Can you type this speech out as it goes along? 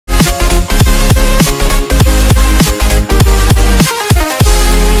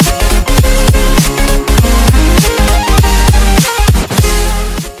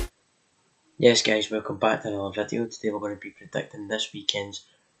Yes guys, welcome back to another video. Today we're going to be predicting this weekend's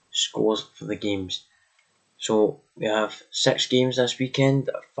scores for the games. So we have 6 games this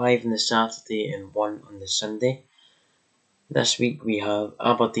weekend, 5 on the Saturday and 1 on the Sunday. This week we have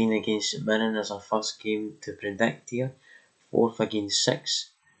Aberdeen against St Mirren as our first game to predict here. 4th against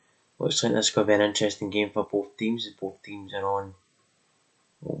 6. Looks like this could be an interesting game for both teams, as both teams are on.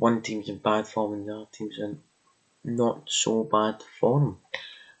 One team's in bad form and the other team's in not so bad form.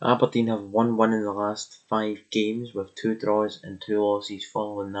 Aberdeen have 1 in the last 5 games with 2 draws and 2 losses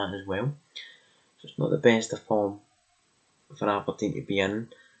following that as well. So it's not the best of form for Aberdeen to be in.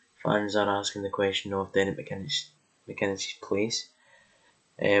 Fans are asking the question of Derek McInnes's place.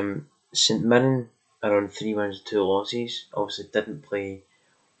 St Mirren are on 3 wins and 2 losses. Obviously didn't play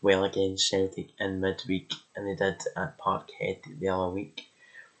well against Celtic in midweek, and they did at Parkhead the other week.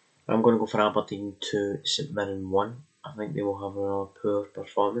 I'm going to go for Aberdeen 2, St Mirren 1. I think they will have another poor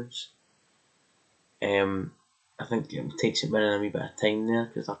performance. I think it will take St Mirren a wee bit of time there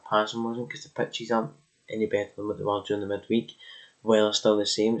because their passing wasn't, because the pitches aren't any better than what they were during the midweek. The weather's still the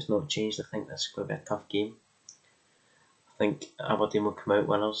same, it's not changed. I think this is going to be a tough game. I think Aberdeen will come out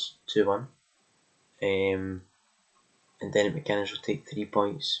winners 2-1. And Derek McInnes will take 3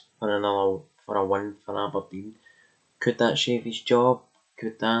 points for a win for Aberdeen. Could that shave his job?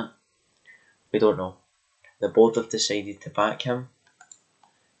 Could that? We don't know. The board have decided to back him.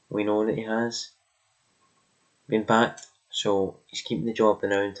 We know that he has been backed, so he's keeping the job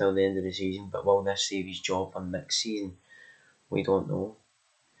now until the end of the season, but will this save his job for next season? We don't know.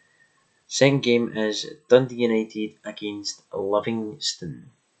 Second game is Dundee United against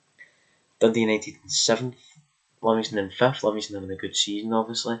Livingston. Dundee United in 7th, Livingston in 5th. Livingston having a good season,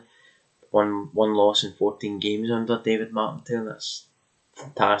 obviously. One loss in 14 games under David Martindale. That's a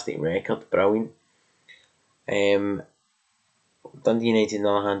fantastic record, brilliant. Dundee United, on the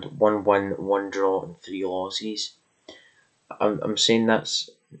other hand, 1 win, 1 draw and 3 losses. I'm saying that's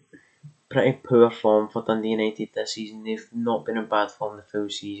pretty poor form for Dundee United this season. They've not been in bad form the full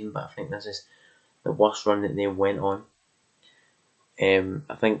season, but I think this is the worst run that they went on.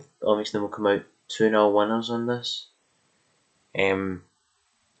 I think Livingston will come out 2-0 winners on this. I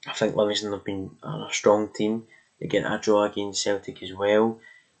think Livingston have been a strong team. They get a draw against Celtic as well.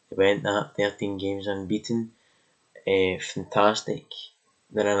 They went that 13 games unbeaten. Fantastic.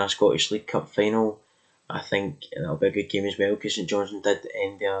 They're in a Scottish League Cup final. I think that'll be a good game as well, because St Johnstone did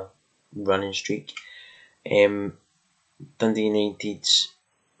end their running streak. Dundee United's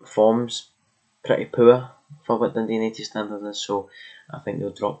form's pretty poor for what Dundee United standard is, so I think they'll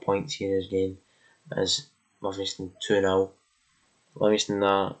drop points here again as Livingston 2-0.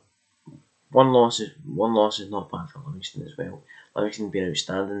 Livingston one loss is not bad for Livingston as well. Livingston have been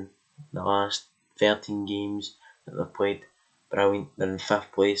outstanding the last 13 games that they've played. Brilliant. They're in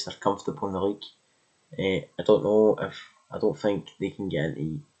 5th place, they're comfortable in the league. I don't think they can get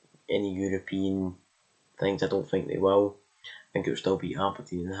into any European things. I don't think they will. I think it will still be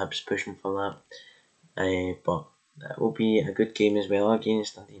Aberdeen and Hibs pushing for that. But it will be a good game as well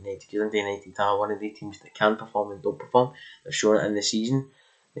against Dundee United, because Dundee United are one of the teams that can perform and don't perform. They've shown it in the season.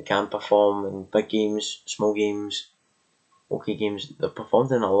 They can perform in big games, small games, okay games. They've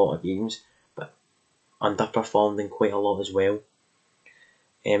performed in a lot of games, but underperformed in quite a lot as well.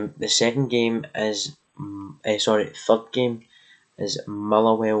 The second game is, third game is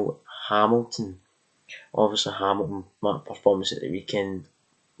Motherwell Hamilton. Obviously Hamilton, that performance at the weekend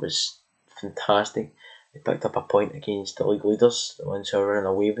was fantastic. They picked up a point against the league leaders, the ones who are running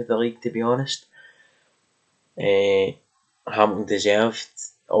away with the league, to be honest. Hamilton deserved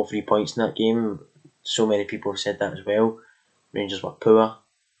all 3 points in that game. So many people have said that as well. Rangers were poor.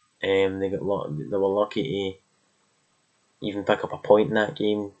 They were lucky to even pick up a point in that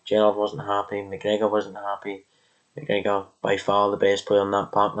game. Gerrard wasn't happy. McGregor wasn't happy. McGregor, by far the best player in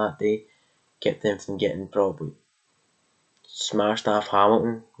that park that day, kept them from getting probably smashed off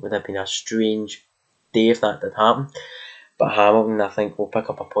Hamilton. Would have been a strange day if that did happen. But Hamilton, I think, will pick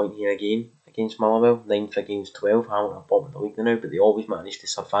up a point here again against Motherwell. 9th against 12. Hamilton are bottom of the league now, but they always manage to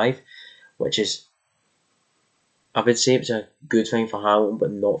survive, which is, I would say it's a good thing for Hamilton,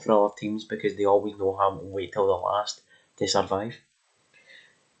 but not for other teams, because they always know Hamilton wait till the last to survive.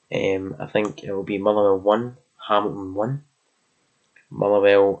 I think it will be Motherwell 1, Hamilton 1.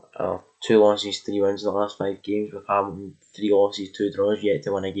 Motherwell 2 losses, 3 wins in the last 5 games, with Hamilton 3 losses, 2 draws, yet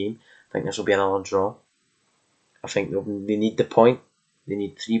to win a game. I think this will be another draw. I think they need the point. They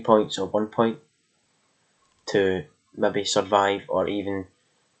need 3 points or 1 point to maybe survive, or even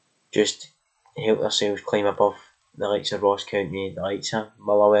just help themselves climb above the likes of Ross County, the likes of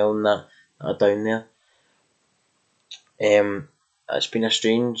Motherwell and that are down there. It's been a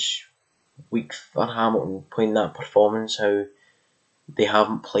strange week for Hamilton playing that performance, how they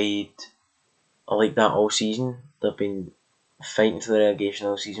haven't played like that all season. They've been fighting for the relegation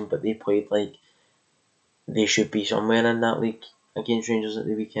all season, but they played like they should be somewhere in that league against Rangers at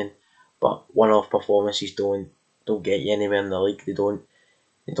the weekend. But one-off performances don't get you anywhere in the league. They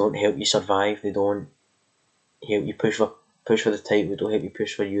don't help you survive. They don't help you push for the title. They don't help you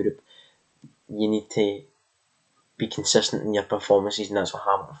push for Europe. You need to be consistent in your performances, and that's what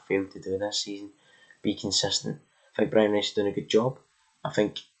Hamilton failed to do this season. Be consistent. I think Brian Rice is doing a good job. I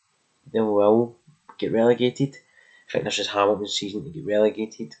think they will get relegated. I think this is Hamilton's season to get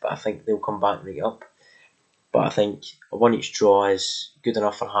relegated, but I think they'll come back right up. But I think a 1-1 draw is good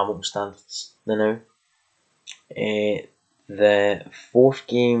enough for Hamilton standards now. The fourth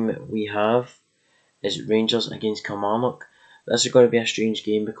game we have is Rangers against Kilmarnock. This is going to be a strange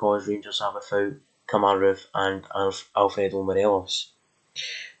game because Rangers are without Kamaru and Alfredo Morelos.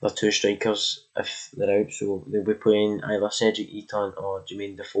 They're two strikers if they're out, so they'll be playing either Cedric Eaton or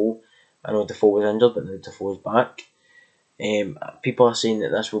Jermaine Defoe. I know Defoe was injured, but now Defoe's back. People are saying that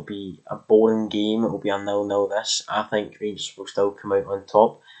this will be a boring game. It will be a 0-0 this. I think Rangers will still come out on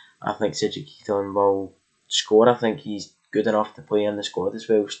top. I think Cedric Eaton will score. I think he's good enough to play in the squad as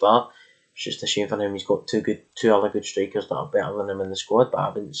well. Start. It's just a shame for him. He's got two other good strikers that are better than him in the squad, but I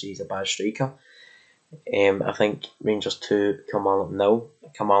wouldn't say he's a bad striker. I think Rangers 2, Kilmarnock 0.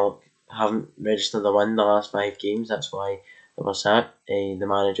 Kilmarnock haven't registered a win the last 5 games. That's why they were sacked. The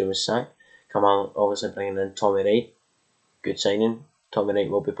manager was sacked. Kilmarnock obviously bringing in Tommy Wright. Good signing. Tommy Wright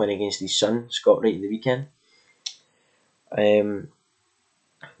will be playing against his son, Scott Wright, at the weekend. On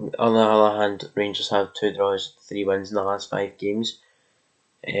the other hand, Rangers have 2 draws, 3 wins in the last 5 games.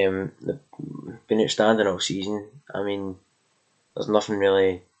 They've been outstanding all season. I mean, there's nothing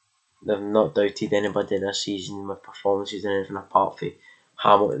really. They've not doubted anybody this season with performances and anything apart from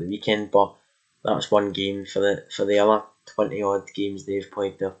Hamilton at the weekend. But that's one game for the other 20 odd games they've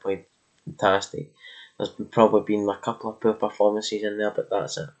played. They've played fantastic. There's probably been a couple of poor performances in there, but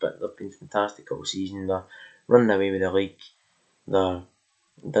that's it. But they've been fantastic all season. They're running away with the league. They're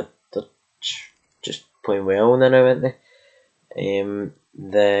just playing well now, aren't they?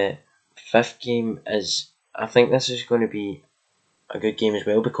 The fifth game is, I think this is going to be a good game as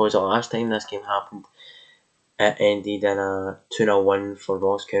well, because the last time this game happened, it ended in a 2-0 win for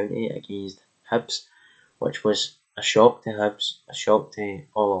Ross County against Hibs, which was a shock to Hibs, a shock to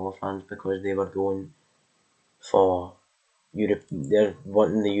all other fans, because they were going for Europe. They're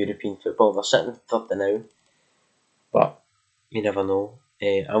wanting the European football. They're sitting third now, but you never know.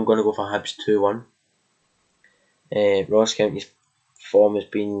 I'm going to go for Hibs 2-1. Ross County's form has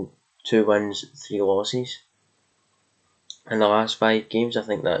been 2 wins, 3 losses in the last 5 games. I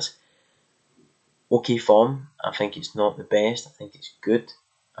think that's okay form. I think it's not the best. I think it's good.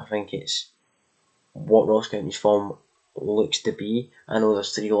 I think it's what Ross County's form looks to be. I know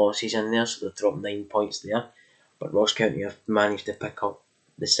there's 3 losses in there, so they've dropped 9 points there. But Ross County have managed to pick up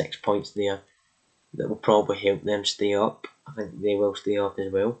the 6 points there that will probably help them stay up. I think they will stay up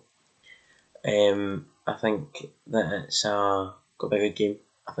as well. I think that it's going to be a good game.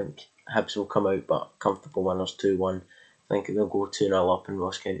 I think Hibs will come out, but comfortable winners 2-1. I think they'll go 2-0 up and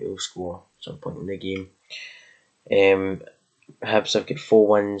Ross County will score at some point in the game. Hibs have got 4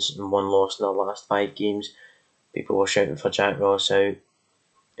 wins and 1 loss in their last 5 games. People were shouting for Jack Ross out.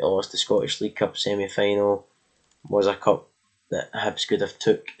 He lost the Scottish League Cup semi-final. Was a cup that Hibs could have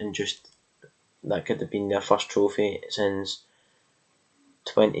took, and just that could have been their first trophy since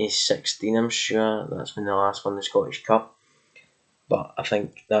 2016, I'm sure. That's when they last won the Scottish Cup. But I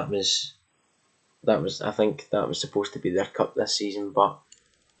think that was supposed to be their cup this season, but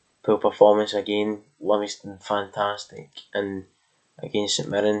poor performance again. Livingston fantastic, and against St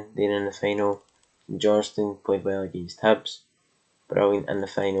Mirren they're in the final. Johnston played well against Hibs, brilliant in the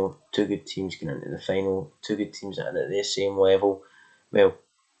final. 2 good teams going into the final, 2 good teams that are at the same level. Well,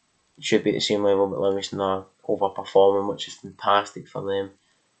 it should be at the same level, but Livingston are overperforming, which is fantastic for them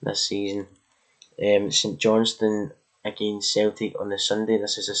this season. St Johnston against Celtic on the Sunday.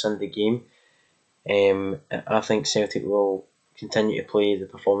 This is a Sunday game. I think Celtic will continue to play the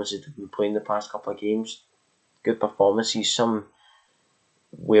performances they've been playing the past couple of games. Good performances, some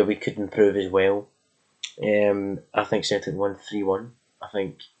where we could improve as well. I think Celtic won 3-1. I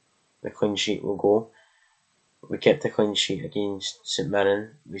think the clean sheet will go. We kept a clean sheet against St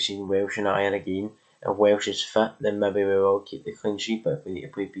Mirren. We've seen Welsh and Ayer again. If Welsh is fit, then maybe we will keep the clean sheet. But if we need to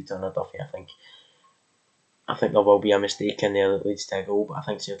play Peter and Duffy, I think there will be a mistake in there that leads to a goal. But I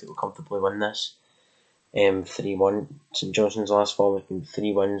think Celtic will comfortably win this. 3-1. St Johnston's last form has been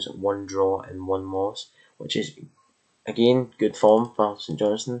 3 wins, 1 draw and 1 loss, which is again good form for St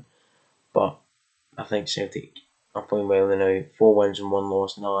Johnston. but I think Celtic are playing well now. 4 wins and 1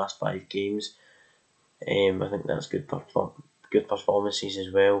 loss in the last 5 games. I think that's good performances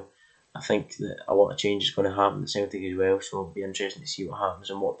as well. I think that a lot of change is going to happen at Celtic as well, so it'll be interesting to see what happens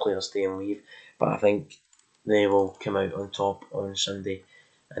and what players stay and leave. But I think they will come out on top on Sunday,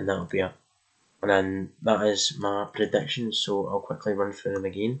 and that'll be it. And then that is my predictions, so I'll quickly run through them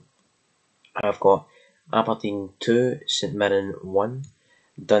again. I've got Aberdeen 2, St Mirren 1,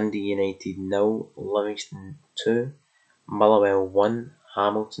 Dundee United 0, Livingston 2, Motherwell 1,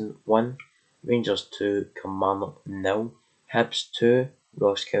 Hamilton 1, Rangers 2, Kilmarnock 0, Hibs 2,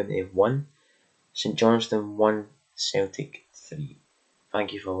 Ross County 1, St Johnstone 1, Celtic 3.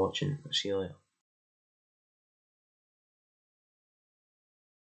 Thank you for watching. I'll see you later.